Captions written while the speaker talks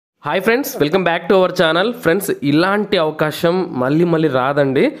Hi friends, welcome back to our channel. Friends, ఇలాంటి అవకాశం మళ్ళీ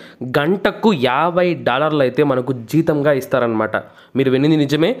రాదండి. గంటకు $50 అయితే మనకు జీతంగా ఇస్తారనమాట. మీరు వినింది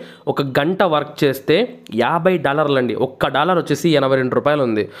నిజమే. ఒక గంట వర్క్ చేస్తే $50 అండి. $1 వచ్చేసి 82 రూపాయలు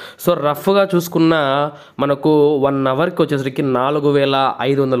ఉంది. సో రఫ్గా చూసుకున్న మనకు 1 అవర్కి వచ్చేసరికి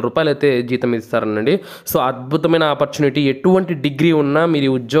 4500 రూపాయలు అయితే జీతం ఇస్తారనండి. సో అద్భుతమైన ఆపర్చునిటీ. ఎటువంటి డిగ్రీ ఉన్నా మీరు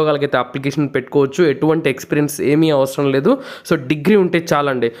ఈ ఉద్యోగాలకైతే అప్లికేషన్ పెట్టుకోవచ్చు. ఎటువంటి ఎక్స్పీరియన్స్ ఏమీ అవసరం లేదు. సో డిగ్రీ ఉంటే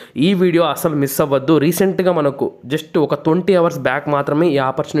చాలండి. ఈ వీడియో అసలు మిస్ అవ్వద్దు. రీసెంట్గా మనకు జస్ట్ ఒక 20 అవర్స్ బ్యాక్ మాత్రమే ఈ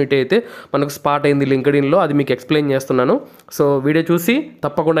ఆపర్చునిటీ అయితే మనకు స్పాట్ అయింది లింక్డ్ఇన్లో. అది మీకు ఎక్స్ప్లెయిన్ చేస్తున్నాను. సో వీడియో చూసి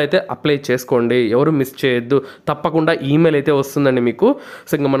తప్పకుండా అయితే అప్లై చేసుకోండి. ఎవరు మిస్ చేయొద్దు. తప్పకుండా ఈమెయిల్ అయితే వస్తుందండి మీకు.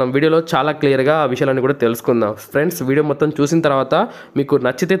 సో ఇంకా మనం వీడియోలో చాలా క్లియర్గా ఆ విషయాలన్నీ కూడా తెలుసుకుందాం. ఫ్రెండ్స్, వీడియో మొత్తం చూసిన తర్వాత మీకు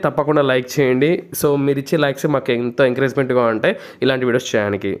నచ్చితే తప్పకుండా లైక్ చేయండి. సో మీరు ఇచ్చే లైక్స్ మాకు ఎంతో ఎంకరేజ్మెంట్గా ఉంటాయి ఇలాంటి వీడియోస్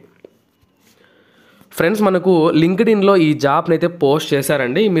చేయడానికి. ఫ్రెండ్స్, మనకు లింక్డ్ఇన్లో ఈ జాబ్ని అయితే పోస్ట్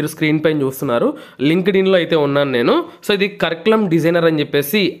చేశారండి. మీరు స్క్రీన్ పైన చూస్తున్నారు. లింక్డ్ఇన్లో అయితే ఉన్నాను నేను. సో ఇది కరికులం డిజైనర్ అని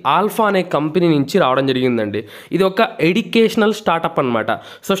చెప్పేసి ఆల్ఫా అనే కంపెనీ నుంచి రావడం జరిగిందండి. ఇది ఒక ఎడ్యుకేషనల్ స్టార్టప్ అనమాట.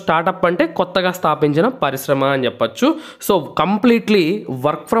 సో స్టార్టప్ అంటే కొత్తగా స్థాపించిన పరిశ్రమ అని చెప్పచ్చు. So completely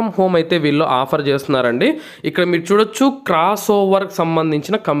work from home అయితే వీళ్ళు ఆఫర్ చేస్తున్నారండి. ఇక్కడ మీరు చూడొచ్చు, క్రాస్ ఓవర్కి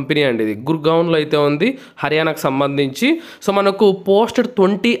సంబంధించిన కంపెనీ అండి. ఇది గుర్గావ్లో అయితే ఉంది, హర్యానాకు సంబంధించి. సో మనకు పోస్టెడ్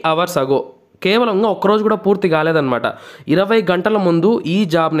 20 అవర్స్ అగో, కేవలం ఒక్కరోజు కూడా పూర్తి కాలేదన్నమాట. 20 గంటల ముందు ఈ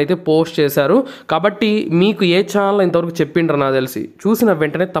జాబ్ని అయితే పోస్ట్ చేశారు. కాబట్టి మీకు ఏ ఛానల్ ఇంతవరకు చెప్పిండ్రు నాకు తెలిసి, చూసిన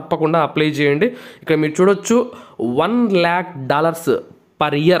వెంటనే తప్పకుండా అప్లై చేయండి. ఇక్కడ మీరు చూడొచ్చు, $1,00,000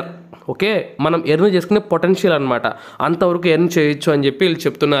 పర్ ఇయర్. ఓకే, మనం ఎర్న్ చేసుకునే పొటెన్షియల్ అనమాట. అంతవరకు ఎర్న్ చేయొచ్చు అని చెప్పి వీళ్ళు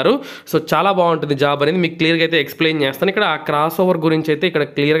చెప్తున్నారు. సో చాలా బాగుంటుంది జాబ్ అనేది. మీకు క్లియర్గా అయితే ఎక్స్ప్లెయిన్ చేస్తాను. ఇక్కడ ఆ క్రాస్ ఓవర్ గురించి అయితే ఇక్కడ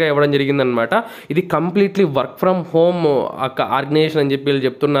క్లియర్గా ఇవ్వడం జరిగిందనమాట. ఇది completely work from home organisation అని చెప్పి వీళ్ళు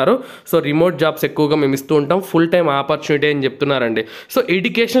చెప్తున్నారు. సో రిమోట్ జాబ్స్ ఎక్కువగా మేము ఇస్తూ ఉంటాం, ఫుల్ టైం ఆపర్చునిటీ అని చెప్తున్నారండి. సో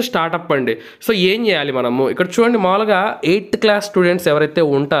ఎడ్యుకేషన్ స్టార్టప్ అండి. సో ఏం చేయాలి మనము, ఇక్కడ చూడండి, మామూలుగా 8th క్లాస్ స్టూడెంట్స్ ఎవరైతే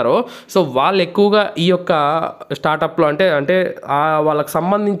ఉంటారో సో వాళ్ళు ఎక్కువగా ఈ యొక్క స్టార్టప్లో అంటే వాళ్ళకి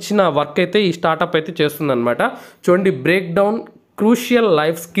సంబంధించిన వర్క్ అయితే ఈ స్టార్టప్ అయితే చేస్తుందన్నమాట. చూడండి, break down crucial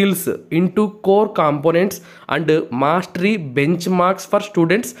life skills into core components and mastery bench marks for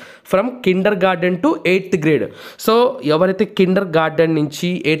students from Kinder garden to 8th grade. So ఎవరైతే కిండర్ గార్డెన్ నుంచి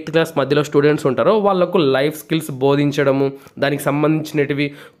 8th క్లాస్ మధ్యలో స్టూడెంట్స్ ఉంటారో వాళ్ళకు లైఫ్ స్కిల్స్ బోధించడము, దానికి సంబంధించినటివి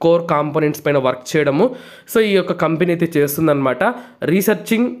కోర్ కాంపోనెంట్స్ పైన వర్క్ చేయడము. So ఈ యొక్క కంపెనీ అయితే చేస్తుందన్నమాట.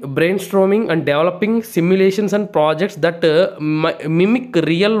 Researching, brain storming and developing simulations and projects that mimic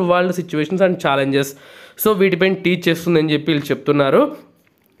real world situations and challenges. So వీటిపైన టీచ్ చేస్తుందని చెప్పి వీళ్ళు చెప్తున్నారు.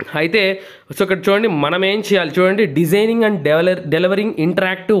 అయితే సో ఇక్కడ చూడండి, మనం ఏం చేయాలి చూడండి, designing and delivering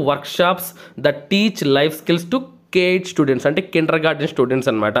interactive workshops that teach life skills to K8 students, అంటే కిండర్ గార్డెన్ స్టూడెంట్స్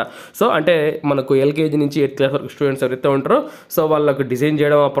అనమాట. సో అంటే మనకు LKG నుంచి 8th క్లాస్ వరకు స్టూడెంట్స్ ఎవరైతే ఉంటారో సో వాళ్ళకు డిజైన్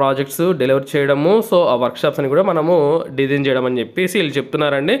చేయడం, ఆ ప్రాజెక్ట్స్ డెలివర్ చేయడము, సో ఆ వర్క్షాప్స్ అని కూడా మనము డిజైన్ చేయడం అని చెప్పేసి వీళ్ళు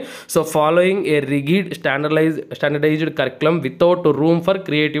చెప్తున్నారండి. So following A రిగిడ్ standardized curriculum without room for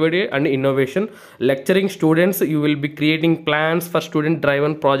creativity and innovation, lecturing students, you will be creating plans for student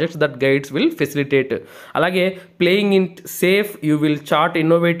driven projects that guides will facilitate. అలాగే playing in safe, you will chart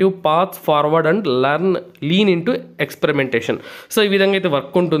innovative paths forward and lean in to experimentation. So ఈ విధంగా అయితే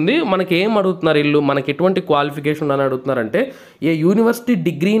work ఉంటుంది. మనకి ఏం అడుగుతున్నారు వీళ్ళు, మనకి ఎటువంటి క్వాలిఫికేషన్ అని అడుగుతున్నారంటే ఏ university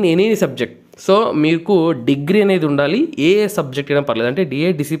degree in any subject. So మీకు డిగ్రీ అనేది ఉండాలి, ఏ సబ్జెక్ట్ అయినా పర్లేదు, అంటే ఏ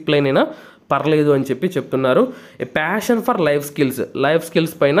డిసిప్లైన్ అయినా పర్లేదు అని చెప్పి చెప్తున్నారు. ఏ ప్యాషన్ ఫర్ లైఫ్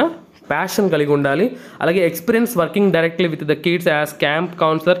స్కిల్స్ పైన ప్యాషన్ కలిగి ఉండాలి. అలాగే experience working directly with the kids as camp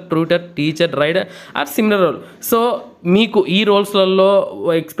councillor, tutor, teacher, rider are similar role. So మీకు ఈ రోల్స్లలో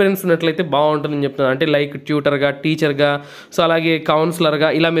ఎక్స్పీరియన్స్ ఉన్నట్లయితే బాగుంటుందని చెప్తున్నారు. అంటే లైక్ ట్యూటర్గా, టీచర్గా, సో అలాగే కౌన్సిలర్గా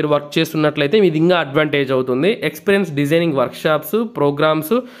ఇలా మీరు వర్క్ చేస్తున్నట్లయితే మీది ఇంకా అడ్వాంటేజ్ అవుతుంది. Experience designing workshops,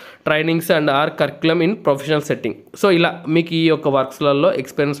 programmes, trainings and are curriculum in professional setting. So ఇలా మీకు ఈ యొక్క వర్క్స్లలో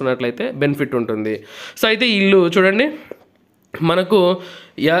ఎక్స్పీరియన్స్ ఉన్నట్లయితే బెనిఫిట్ ఉంటుంది. సో అయితే ఇల్లు చూడండి, మనకు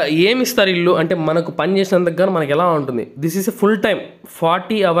ఏమి ఇస్తారు ఇల్లు అంటే మనకు పని చేసినందుకు కానీ మనకి ఎలా ఉంటుంది. This is full time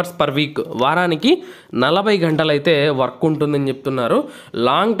 40 hours per week, వారానికి 40 గంటలు అయితే వర్క్ ఉంటుందని చెప్తున్నారు.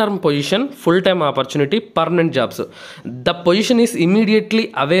 Long term position, full time opportunity, permanent jobs. The position is immediately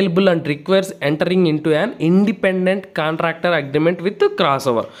available and requires entering in to an independent contractor agreement with cross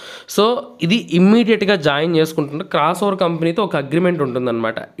over. So ఇది ఇమ్మీడియట్గా join చేసుకుంటున్నారు. Cross over కంపెనీతో ఒక అగ్రిమెంట్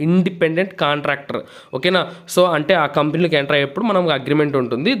ఉంటుందన్నమాట, independent contractor. ఓకేనా. So అంటే ఆ కంపెనీకి ఎంటర్ అయ్యేప్పుడు మనం అగ్రిమెంట్ ఉంటుంది.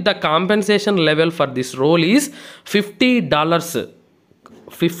 The compensation level for this role is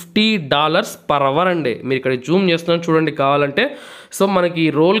 $50 per hour అండి. మీరు ఇక్కడ జూమ్ చేస్తున్నాను చూడండి కావాలంటే. సో మనకి ఈ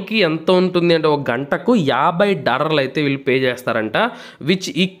రోల్కి ఎంత ఉంటుంది అంటే ఒక గంటకు $50 అయితే వీళ్ళు పే చేస్తారంట, విచ్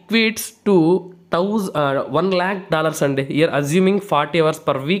ఈక్వేట్స్ టు $1,00,000 అండి year, assuming 40 hours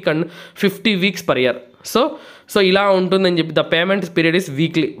per week and 50 weeks per year. So ఇలా ఉంటుందని చెప్పి the payment period is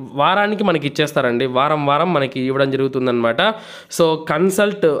weekly, వారానికి మనకి ఇచ్చేస్తారండి, వారం మనకి ఇవ్వడం జరుగుతుందన్నమాట. So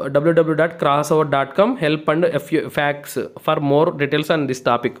consult www.crossover.com help and fax for more details on this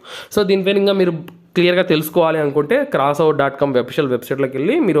topic. So దీనిపైన ఇంకా మీరు క్లియర్గా తెలుసుకోవాలి అనుకుంటే crossover.com అఫీషియల్ వెబ్సైట్లోకి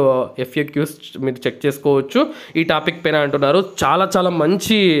వెళ్ళి మీరు FAQs మీరు చెక్ చేసుకోవచ్చు. ఈ టాపిక్ పైన అంటున్నారు. చాలా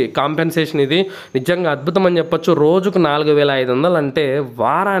మంచి కాంపెన్సేషన్ ఇది, నిజంగా అద్భుతం అని చెప్పొచ్చు. రోజుకు 4,500 అంటే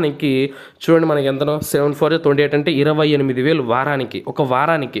వారానికి చూడండి మనకి ఎంతనో 7,428 అంటే 28,000 వారానికి, ఒక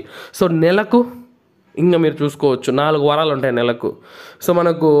వారానికి. సో నెలకు ఇంకా మీరు చూసుకోవచ్చు 4 వారాలు ఉంటాయి నెలకు. సో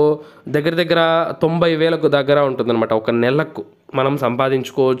మనకు దగ్గర 90,000కు దగ్గర ఉంటుందన్నమాట ఒక నెలకు మనం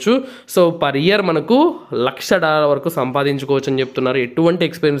సంపాదించుకోవచ్చు. సో పర్ ఇయర్ మనకు $1,00,000 వరకు సంపాదించుకోవచ్చు అని చెప్తున్నారు. ఎటువంటి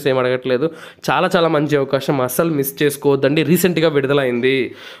ఎక్స్పీరియన్స్ ఏం అడగట్లేదు. చాలా మంచి అవకాశం, అస్సలు మిస్ చేసుకోవద్దండి. రీసెంట్గా విడుదలైంది,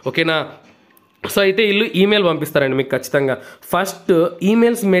 ఓకేనా. సో అయితే వీళ్ళు ఈమెయిల్ పంపిస్తారండి మీకు ఖచ్చితంగా. First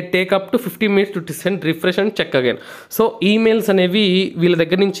emails may take up to 50 minutes to send refresh and check again. So emails అనేవి వీళ్ళ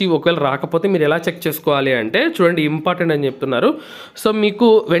దగ్గర నుంచి ఒకవేళ రాకపోతే మీరు ఎలా చెక్ చేసుకోవాలి అంటే చూడండి, ఇంపార్టెంట్ అని చెప్తున్నారు. సో మీకు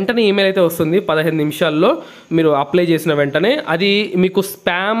వెంటనే ఈమెయిల్ అయితే వస్తుంది 15 నిమిషాల్లో మీరు అప్లై చేసిన వెంటనే. అది మీకు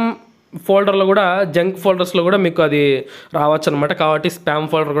స్పామ్ ఫోల్డర్లో కూడా, జంక్ ఫోల్డర్స్లో కూడా మీకు అది రావచ్చు అనమాట. కాబట్టి స్పామ్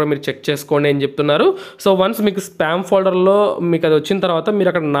ఫోల్డర్ కూడా మీరు చెక్ చేసుకోండి అని చెప్తున్నారు. సో వన్స్ మీకు స్పామ్ ఫోల్డర్లో మీకు అది వచ్చిన తర్వాత మీరు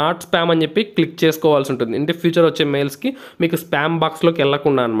అక్కడ నాట్ స్పామ్ అని చెప్పి క్లిక్ చేసుకోవాల్సి ఉంటుంది. అంటే ఫ్యూచర్ వచ్చే మెయిల్స్కి మీకు స్పామ్ బాక్స్లోకి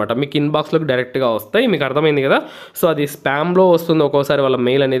వెళ్ళకుండా అనమాట, మీకు ఇన్బాక్స్లోకి డైరెక్ట్గా వస్తాయి. మీకు అర్థమైంది కదా. సో అది స్పామ్లో వస్తుంది ఒక్కోసారి వాళ్ళ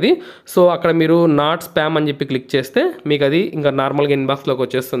మెయిల్ అనేది. సో అక్కడ మీరు నాట్ స్పామ్ అని చెప్పి క్లిక్ చేస్తే మీకు అది ఇంకా నార్మల్గా ఇన్బాక్స్లోకి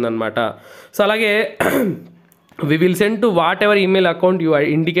వచ్చేస్తుంది అనమాట. సో అలాగే we will send to whatever email account you are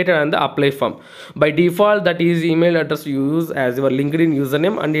indicated on the apply form. By default that is email address you use as your LinkedIn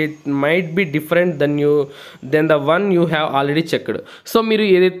username and it might be different than the one you have already checked. So మీరు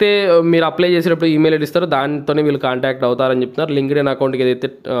ఏదైతే మీరు apply చేసేటప్పుడు email ID ఇస్తారో దానితోనే వీళ్ళు contact అవుతారని చెప్తున్నారు. LinkedIn అకౌంట్కి ఏదైతే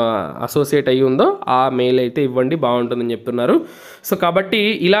అసోసియేట్ అయ్యి ఉందో ఆ మెయిల్ అయితే ఇవ్వండి, బాగుంటుందని చెప్తున్నారు. సో కాబట్టి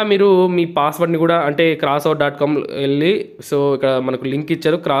ఇలా మీరు మీ పాస్వర్డ్ని కూడా అంటే crossover.com వెళ్ళి, సో ఇక్కడ మనకు లింక్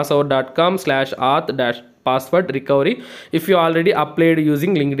ఇచ్చారు crossover.com/auth- password recovery if you already applied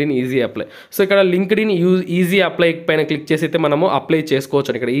using LinkedIn easy apply. So ఇక్కడ లింక్డ్ఇన్ ఈజీ అప్లై పైన క్లిక్ చేసి అయితే మనము అప్లై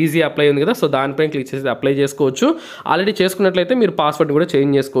చేసుకోవచ్చు. ఇక్కడ ఈజీ అప్లై ఉంది కదా, సో దానిపైన క్లిక్ చేసి అప్లై చేసుకోవచ్చు. ఆల్రెడీ చేసుకున్నట్లయితే మీరు పాస్వర్డ్ కూడా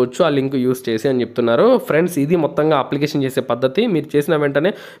చేంజ్ చేసుకోవచ్చు ఆ లింక్ యూస్ చేసి అని చెప్తున్నారు. ఫ్రెండ్స్ ఇది మొత్తంగా అప్లికేషన్ చేసే పద్ధతి. మీరు చేసిన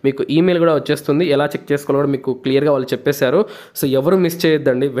వెంటనే మీకు ఈమెయిల్ కూడా వచ్చేస్తుంది. ఎలా చెక్ చేసుకోవాలో కూడా మీకు క్లియర్గా వాళ్ళు చెప్పేశారు. సో ఎవరు మిస్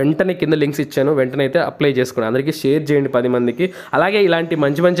చేయొద్దండి, వెంటనే కింద లింక్స్ ఇచ్చాను, వెంటనే అయితే అప్లై చేసుకోండి. అందరికీ షేర్ చేయండి 10 మందికి. అలాగే ఇలాంటి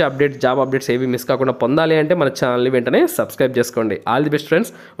మంచి అప్డేట్స్, జాబ్ అప్డేట్స్ ఏవి మిస్ కాకుండా పొందాలి అంటే మన ఛానల్ని వెంటనే సబ్స్క్రైబ్ చేసుకోండి. ఆల్ ది బెస్ట్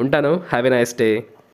ఫ్రెండ్స్, ఉంటాను. Have a nice day.